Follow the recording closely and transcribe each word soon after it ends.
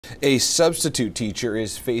A substitute teacher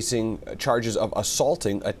is facing charges of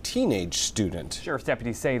assaulting a teenage student. Sheriff's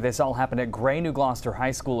deputies say this all happened at Gray-New Gloucester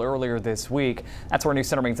High School earlier this week. That's where News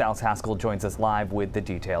Center Maine's Alex Haskell joins us live with the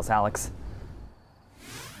details. Alex.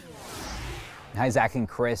 Hi, Zach and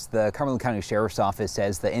Chris. The Cumberland County Sheriff's Office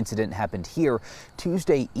says the incident happened here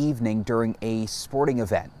Tuesday evening during a sporting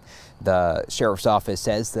event. The Sheriff's Office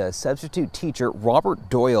says the substitute teacher, Robert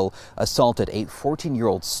Doyle, assaulted a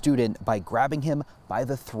 14-year-old student by grabbing him by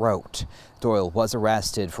the throat. Doyle was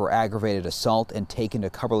arrested for aggravated assault and taken to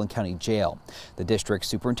Cumberland County Jail. The district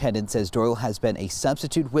superintendent says Doyle has been a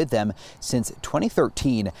substitute with them since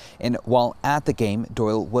 2013, and while at the game,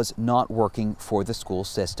 Doyle was not working for the school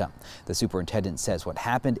system. The superintendent says what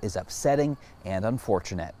happened is upsetting and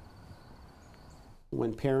unfortunate.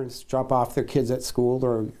 When parents drop off their kids at school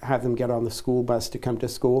or have them get on the school bus to come to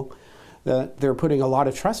school, they're putting a lot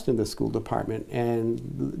of trust in the school department, and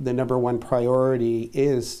the number one priority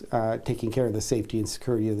is taking care of the safety and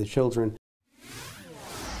security of the children.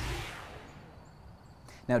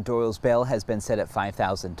 Now, Doyle's bail has been set at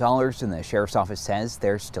 $5,000, and the Sheriff's Office says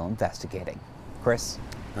they're still investigating. Chris?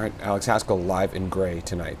 All right, Alex Haskell live in Gray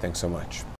tonight. Thanks so much.